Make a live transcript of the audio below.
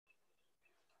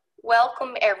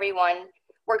Welcome, everyone.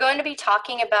 We're going to be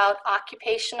talking about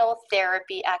occupational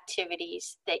therapy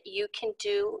activities that you can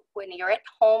do when you're at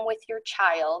home with your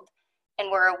child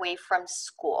and we're away from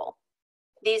school.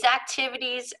 These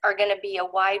activities are going to be a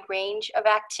wide range of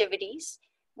activities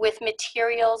with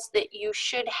materials that you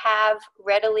should have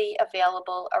readily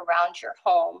available around your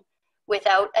home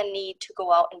without a need to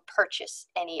go out and purchase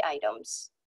any items.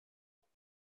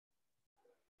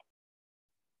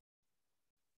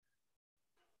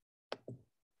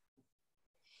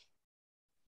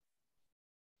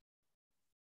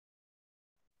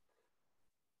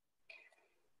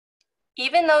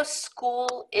 Even though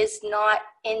school is not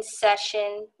in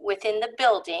session within the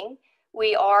building,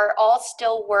 we are all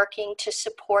still working to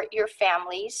support your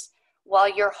families while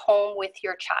you're home with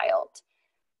your child.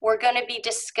 We're going to be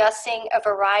discussing a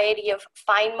variety of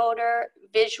fine motor,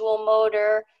 visual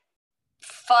motor,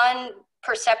 fun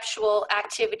perceptual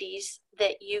activities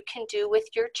that you can do with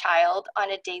your child on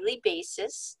a daily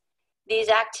basis. These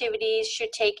activities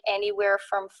should take anywhere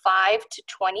from 5 to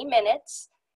 20 minutes.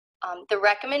 The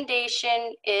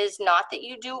recommendation is not that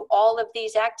you do all of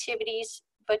these activities,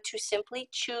 but to simply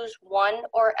choose one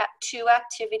or two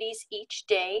activities each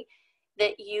day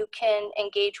that you can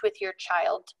engage with your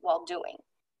child while doing.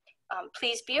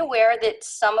 Please be aware that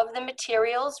some of the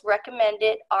materials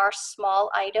recommended are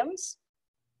small items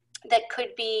that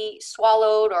could be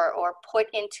swallowed or put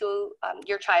into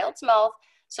your child's mouth.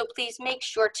 So please make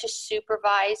sure to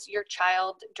supervise your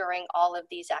child during all of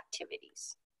these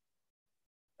activities.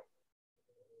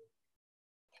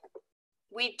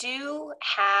 We do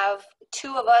have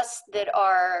two of us that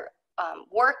are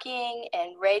working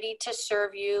and ready to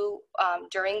serve you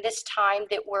during this time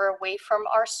that we're away from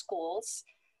our schools.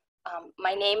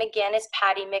 My name again is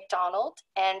Patty McDonald,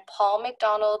 and Paul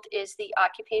McDonald is the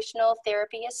occupational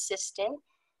therapy assistant.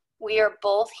 We are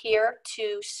both here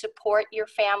to support your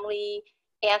family,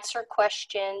 answer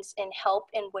questions, and help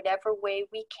in whatever way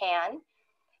we can.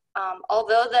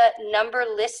 Although the number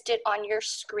listed on your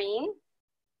screen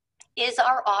is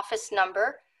our office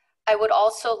number, I would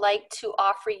also like to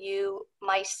offer you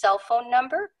my cell phone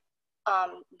number.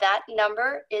 That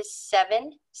number is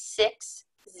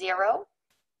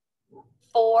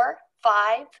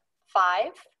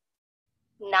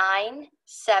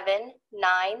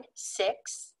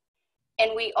 760-455-9796.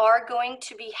 And we are going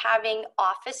to be having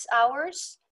office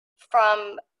hours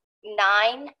from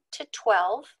 9 to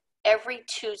 12 every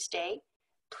Tuesday.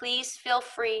 Please feel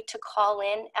free to call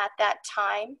in at that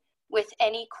time with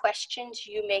any questions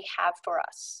you may have for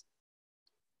us.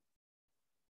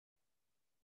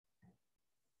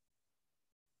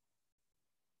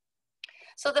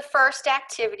 So the first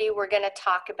activity we're going to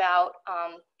talk about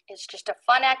is just a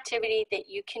fun activity that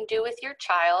you can do with your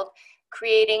child,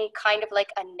 creating kind of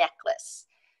like a necklace.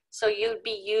 So you'd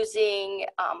be using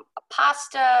a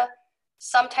pasta,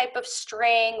 some type of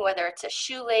string, whether it's a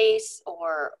shoelace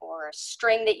or a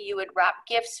string that you would wrap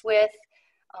gifts with.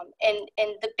 And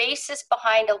the basis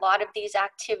behind a lot of these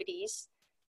activities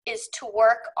is to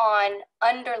work on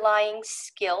underlying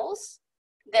skills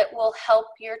that will help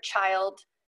your child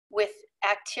with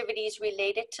activities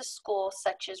related to school,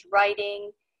 such as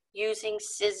writing, using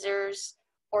scissors,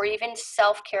 or even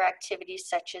self-care activities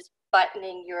such as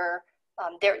buttoning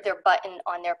their button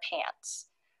on their pants.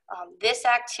 This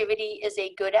activity is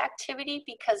a good activity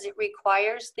because it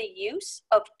requires the use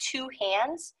of two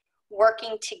hands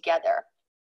working together.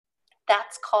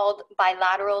 That's called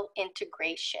bilateral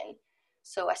integration.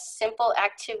 So a simple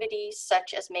activity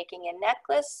such as making a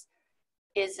necklace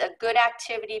is a good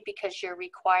activity because you're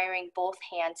requiring both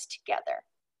hands together.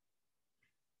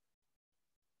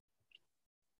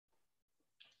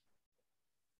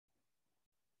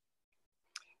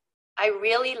 I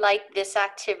really like this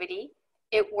activity.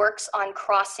 It works on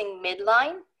crossing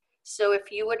midline. So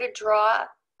if you were to draw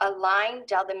a line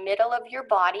down the middle of your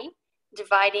body,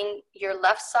 dividing your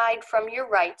left side from your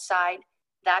right side,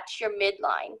 that's your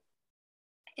midline.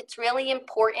 It's really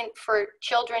important for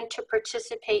children to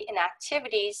participate in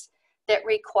activities that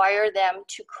require them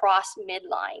to cross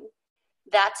midline.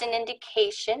 That's an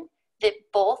indication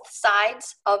that both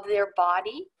sides of their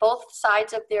body, both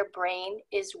sides of their brain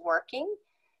is working.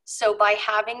 So by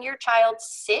having your child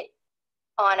sit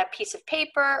on a piece of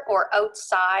paper or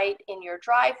outside in your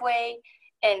driveway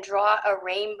and draw a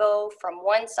rainbow from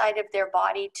one side of their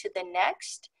body to the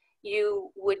next,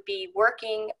 you would be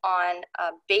working on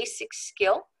a basic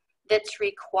skill that's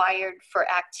required for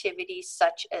activities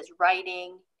such as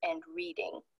writing and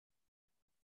reading.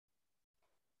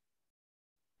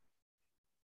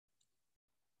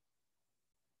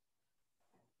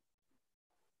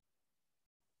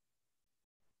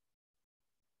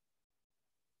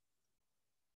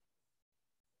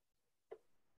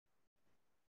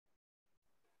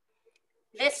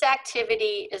 This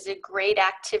activity is a great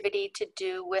activity to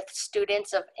do with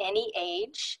students of any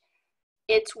age.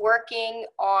 It's working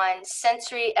on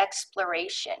sensory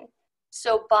exploration.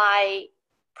 So by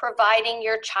providing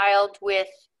your child with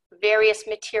various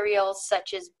materials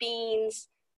such as beans,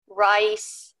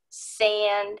 rice,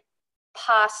 sand,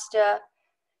 pasta,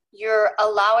 you're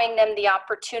allowing them the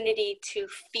opportunity to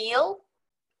feel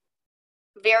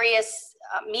various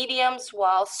mediums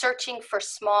while searching for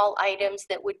small items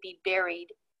that would be buried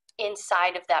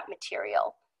inside of that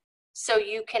material. So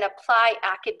you can apply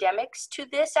academics to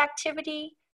this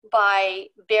activity by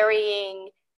burying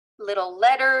little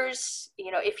letters.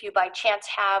 You know, if you by chance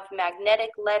have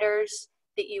magnetic letters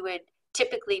that you would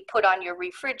typically put on your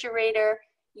refrigerator,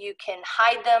 you can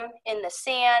hide them in the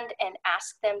sand and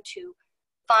ask them to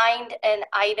find an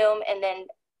item and then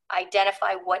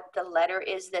identify what the letter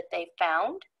is that they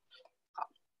found.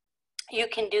 You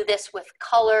can do this with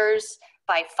colors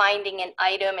by finding an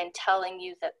item and telling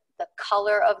you the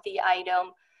color of the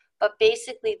item. But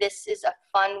basically, this is a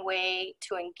fun way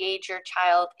to engage your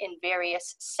child in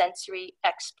various sensory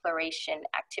exploration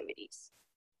activities.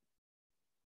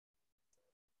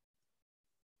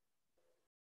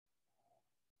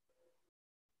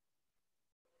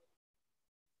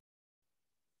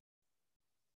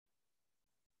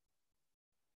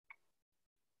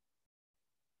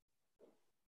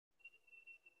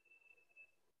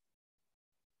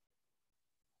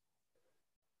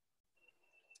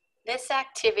 This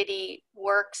activity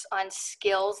works on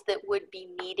skills that would be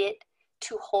needed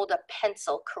to hold a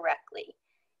pencil correctly.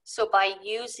 So by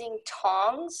using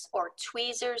tongs or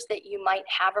tweezers that you might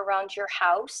have around your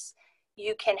house,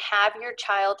 you can have your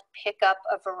child pick up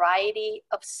a variety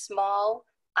of small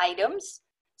items,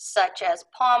 such as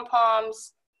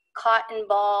pom-poms, cotton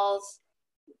balls,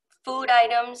 food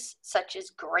items such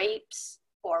as grapes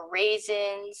or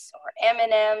raisins or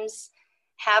M&Ms.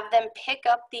 Have them pick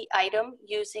up the item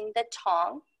using the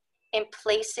tong and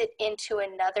place it into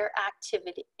another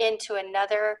activity, into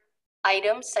another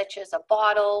item such as a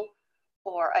bottle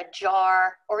or a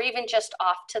jar or even just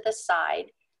off to the side.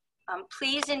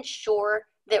 Please ensure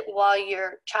that while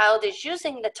your child is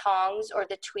using the tongs or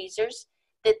the tweezers,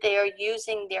 that they are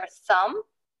using their thumb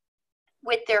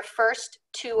with their first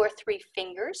 2 or 3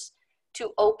 fingers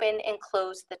to open and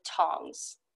close the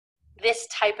tongs. This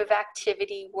type of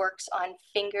activity works on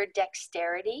finger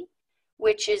dexterity,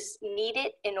 which is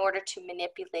needed in order to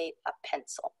manipulate a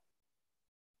pencil.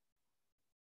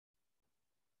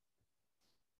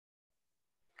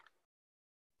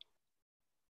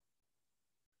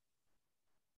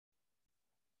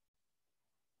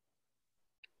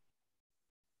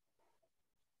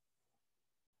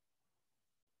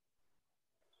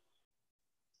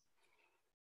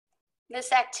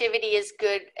 This activity is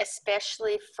good,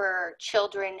 especially for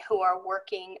children who are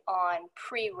working on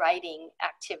pre-writing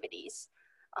activities.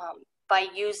 By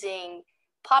using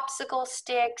popsicle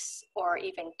sticks or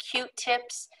even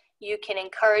Q-tips, you can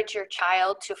encourage your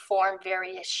child to form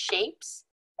various shapes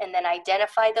and then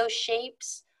identify those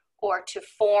shapes, or to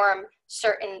form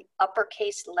certain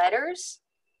uppercase letters,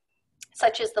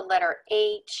 such as the letter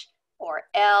H or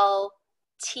L,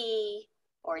 T,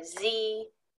 or Z,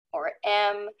 or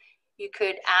M. You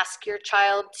could ask your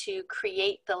child to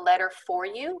create the letter for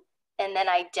you and then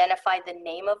identify the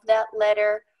name of that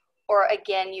letter. Or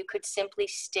again, you could simply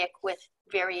stick with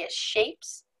various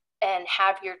shapes and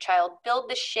have your child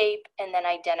build the shape and then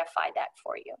identify that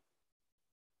for you.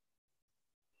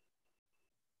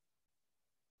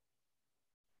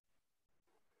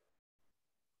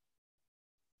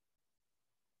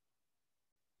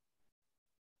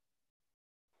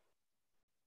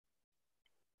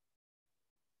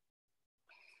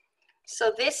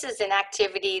 So this is an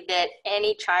activity that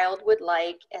any child would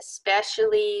like,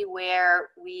 especially where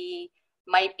we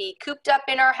might be cooped up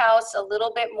in our house a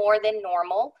little bit more than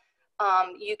normal.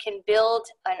 You can build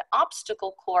an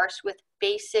obstacle course with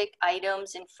basic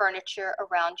items and furniture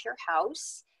around your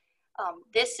house.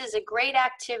 This is a great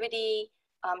activity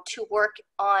to work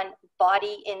on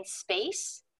body in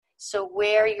space. So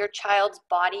where your child's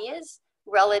body is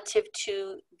relative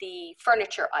to the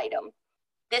furniture item.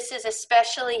 This is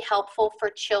especially helpful for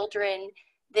children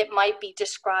that might be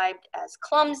described as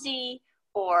clumsy,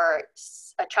 or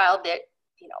a child that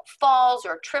falls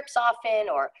or trips often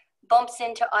or bumps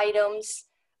into items.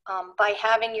 By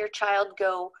having your child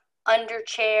go under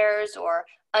chairs or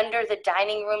under the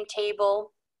dining room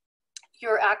table,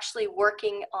 you're actually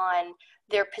working on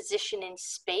their position in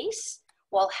space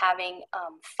while having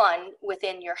fun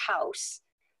within your house.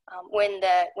 When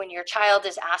your child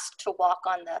is asked to walk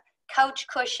on the couch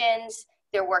cushions,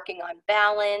 they're working on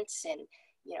balance and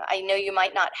You know, I know you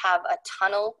might not have a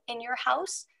tunnel in your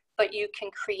house, but you can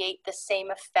create the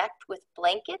same effect with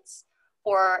blankets,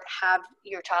 or have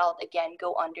your child again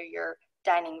go under your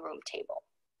dining room table.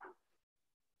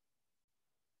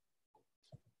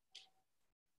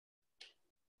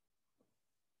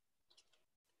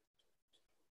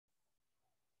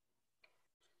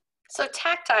 So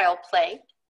tactile play,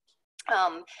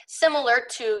 similar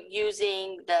to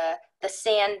using the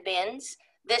sand bins,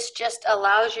 this just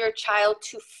allows your child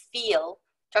to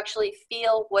actually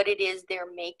feel what it is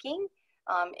they're making.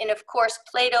 And of course,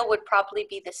 Play-Doh would probably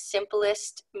be the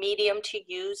simplest medium to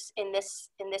use in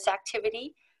this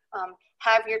activity.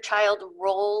 Have your child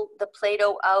roll the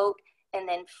Play-Doh out and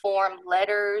then form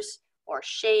letters or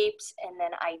shapes, and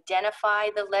then identify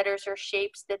the letters or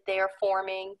shapes that they are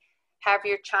forming. Have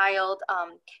your child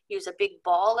use a big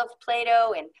ball of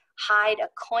Play-Doh and hide a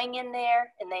coin in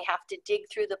there, and they have to dig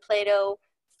through the Play-Doh,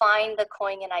 find the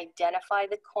coin, and identify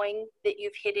the coin that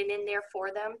you've hidden in there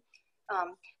for them.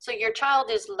 So your child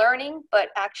is learning, but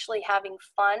actually having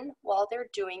fun while they're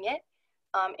doing it.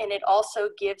 And it also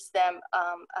gives them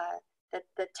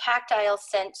the tactile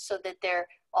sense, so that they're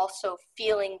also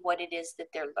feeling what it is that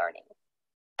they're learning.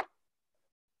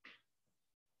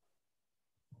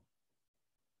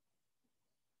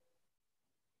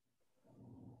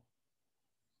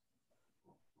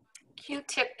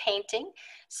 Q-tip painting.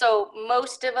 So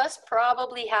most of us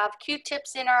probably have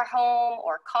Q-tips in our home,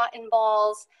 or cotton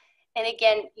balls. And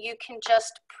again, you can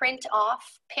just print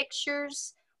off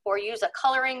pictures or use a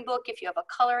coloring book if you have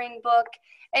a coloring book,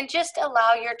 and just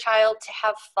allow your child to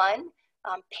have fun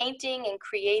painting and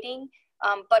creating,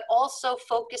 but also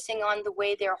focusing on the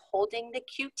way they're holding the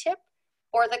Q-tip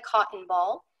or the cotton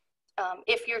ball.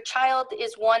 If your child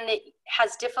is one that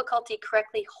has difficulty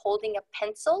correctly holding a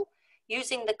pencil,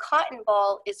 using the cotton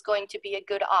ball is going to be a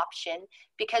good option,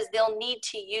 because they'll need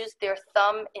to use their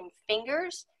thumb and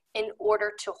fingers in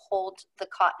order to hold the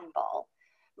cotton ball,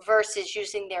 versus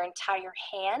using their entire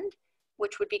hand,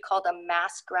 which would be called a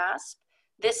mass grasp.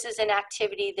 This is an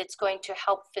activity that's going to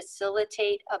help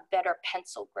facilitate a better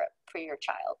pencil grip for your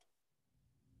child.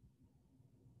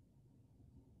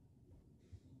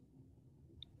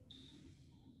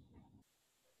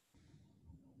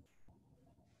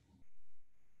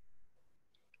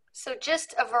 So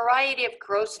just a variety of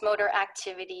gross motor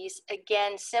activities,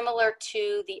 again, similar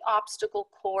to the obstacle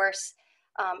course.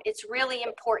 It's really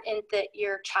important that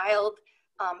your child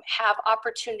have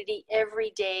opportunity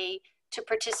every day to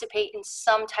participate in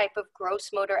some type of gross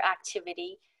motor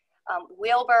activity.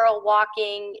 Wheelbarrow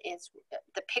walking is,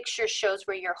 the picture shows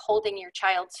where you're holding your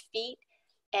child's feet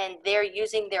and they're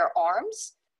using their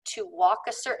arms to walk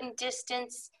a certain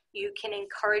distance. You can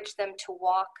encourage them to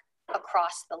walk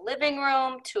across the living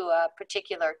room to a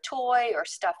particular toy or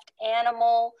stuffed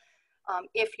animal.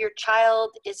 If your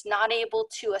child is not able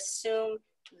to assume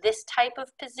this type of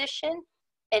position,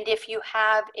 and if you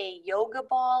have a yoga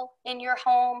ball in your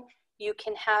home, you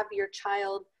can have your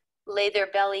child lay their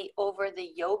belly over the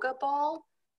yoga ball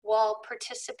while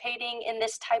participating in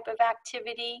this type of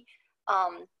activity.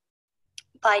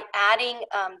 By adding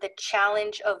the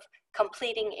challenge of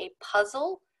completing a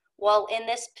puzzle while in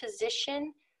this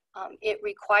position, it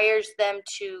requires them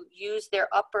to use their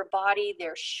upper body,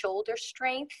 their shoulder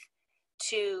strength,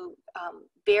 to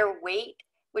bear weight,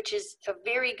 which is a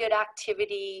very good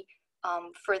activity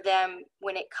for them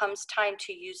when it comes time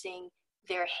to using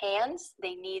their hands.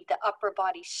 They need the upper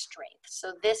body strength.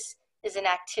 So this is an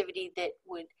activity that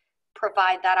would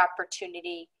provide that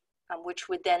opportunity, which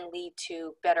would then lead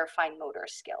to better fine motor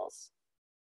skills.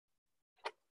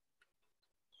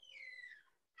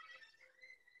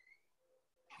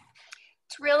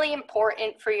 It's really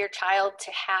important for your child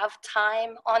to have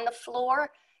time on the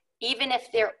floor, even if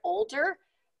they're older.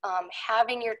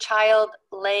 Having your child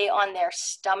lay on their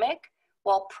stomach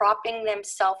while propping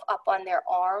themselves up on their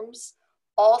arms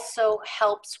also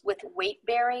helps with weight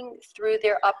bearing through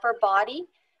their upper body.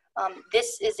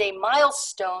 This is a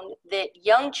milestone that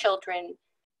young children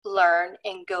learn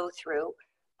and go through,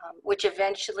 which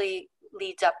eventually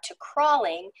leads up to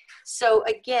crawling. So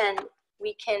again,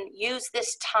 we can use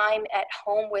this time at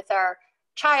home with our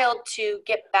child to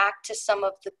get back to some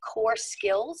of the core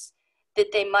skills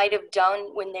that they might have done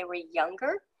when they were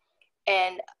younger.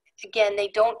 And again, they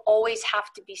don't always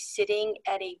have to be sitting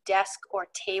at a desk or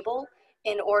table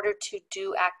in order to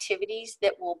do activities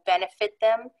that will benefit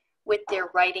them with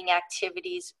their writing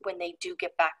activities when they do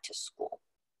get back to school.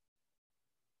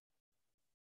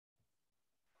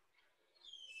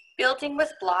 Building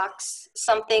with blocks,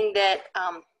 something that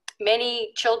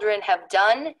many children have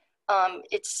done.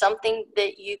 It's something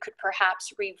that you could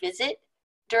perhaps revisit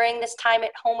during this time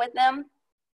at home with them.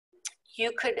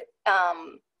 you could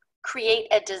create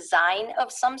a design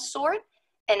of some sort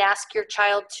and ask your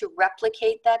child to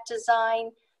replicate that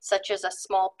design, such as a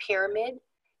small pyramid.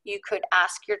 You could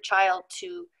ask your child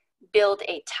to build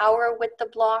a tower with the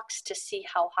blocks to see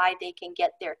how high they can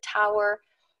get their tower.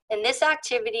 And this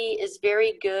activity is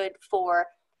very good for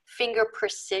finger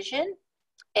precision,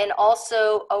 and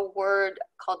also a word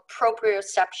called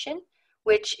proprioception,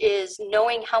 which is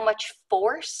knowing how much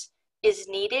force is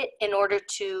needed in order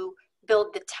to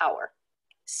build the tower.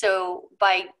 So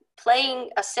by playing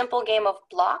a simple game of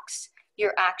blocks,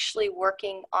 you're actually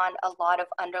working on a lot of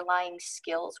underlying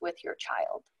skills with your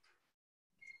child.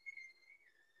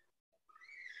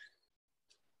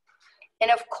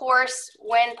 And of course,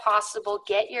 when possible,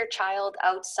 get your child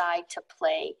outside to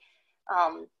play.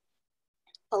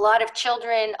 A lot of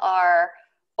children are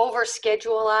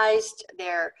overschedulized.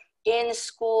 They're in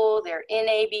school, they're in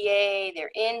ABA,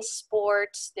 they're in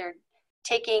sports, they're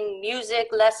taking music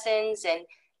lessons, and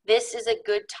this is a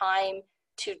good time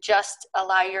to just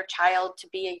allow your child to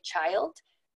be a child.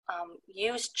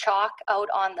 Use chalk out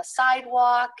on the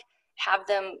sidewalk, have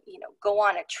them, go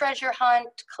on a treasure hunt,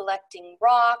 collecting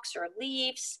rocks or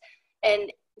leaves,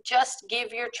 and just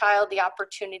give your child the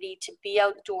opportunity to be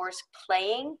outdoors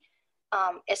playing,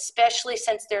 especially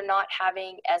since they're not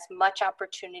having as much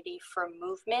opportunity for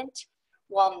movement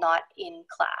while not in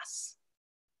class.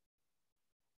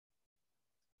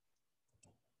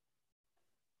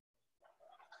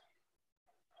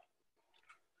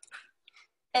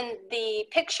 And the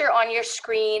picture on your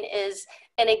screen is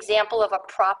an example of a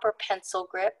proper pencil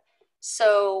grip.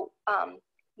 So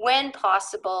when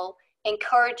possible,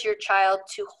 encourage your child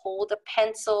to hold a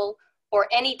pencil or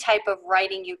any type of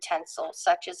writing utensil,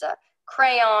 such as a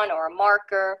crayon or a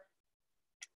marker.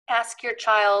 Ask your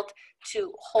child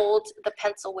to hold the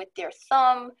pencil with their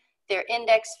thumb, their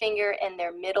index finger, and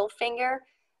their middle finger.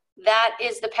 That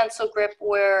is the pencil grip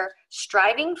we're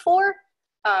striving for.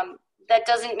 That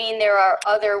doesn't mean there are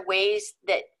other ways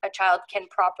that a child can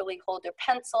properly hold a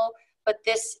pencil, but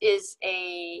this is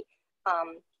a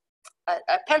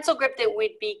pencil grip that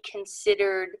would be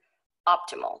considered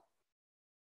optimal.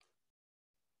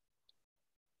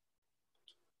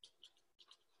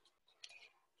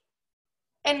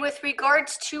 And with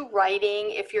regards to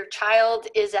writing, if your child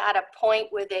is at a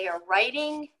point where they are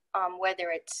writing,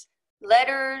 whether it's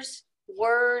letters,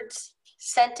 words,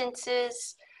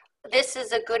 sentences, this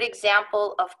is a good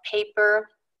example of paper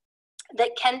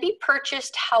that can be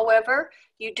purchased. However,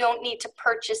 you don't need to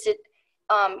purchase it.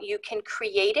 You can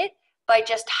create it by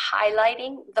just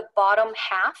highlighting the bottom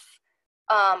half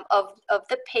of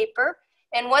the paper.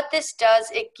 And what this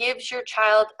does, it gives your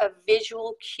child a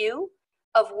visual cue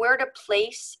of where to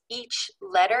place each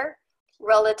letter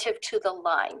relative to the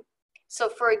line. So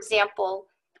for example,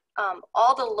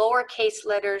 all the lowercase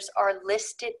letters are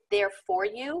listed there for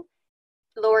you.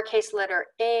 Lowercase letter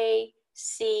A,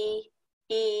 C,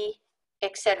 E,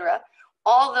 etc.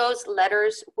 All those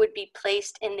letters would be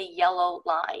placed in the yellow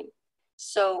line.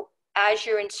 So as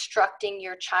you're instructing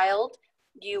your child,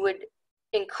 you would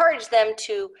encourage them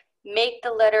to make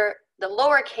the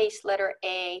lowercase letter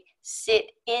A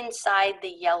sit inside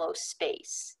the yellow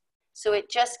space. So it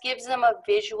just gives them a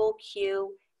visual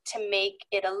cue to make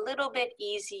it a little bit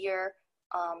easier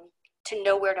to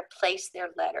know where to place their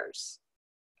letters.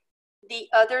 The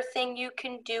other thing you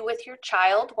can do with your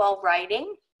child while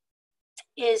writing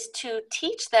is to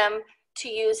teach them to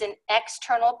use an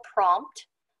external prompt,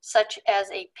 such as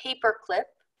a paper clip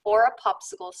or a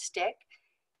popsicle stick,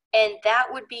 and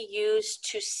that would be used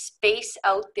to space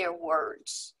out their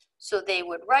words. So they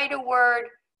would write a word,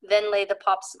 then lay the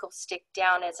popsicle stick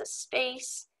down as a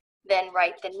space, then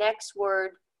write the next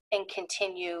word, and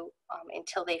continue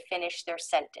until they finish their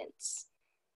sentence.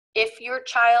 If your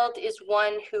child is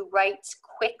one who writes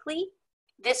quickly,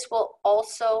 this will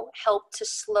also help to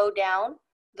slow down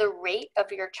the rate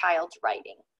of your child's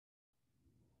writing.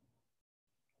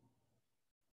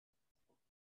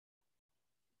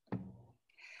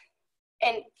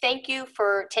 And thank you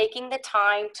for taking the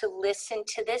time to listen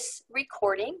to this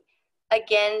recording.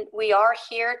 Again, we are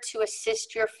here to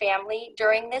assist your family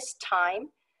during this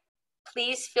time.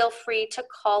 Please feel free to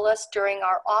call us during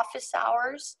our office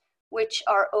hours, which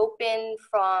are open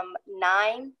from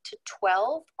 9 to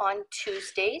 12 on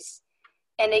Tuesdays.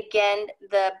 And again,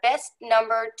 the best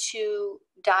number to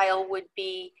dial would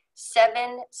be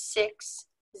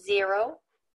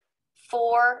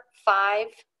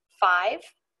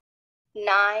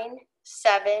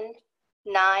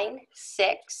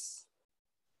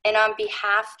And on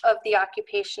behalf of the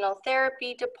Occupational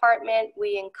Therapy Department,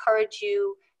 we encourage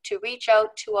you to reach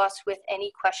out to us with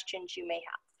any questions you may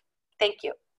have. Thank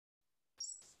you.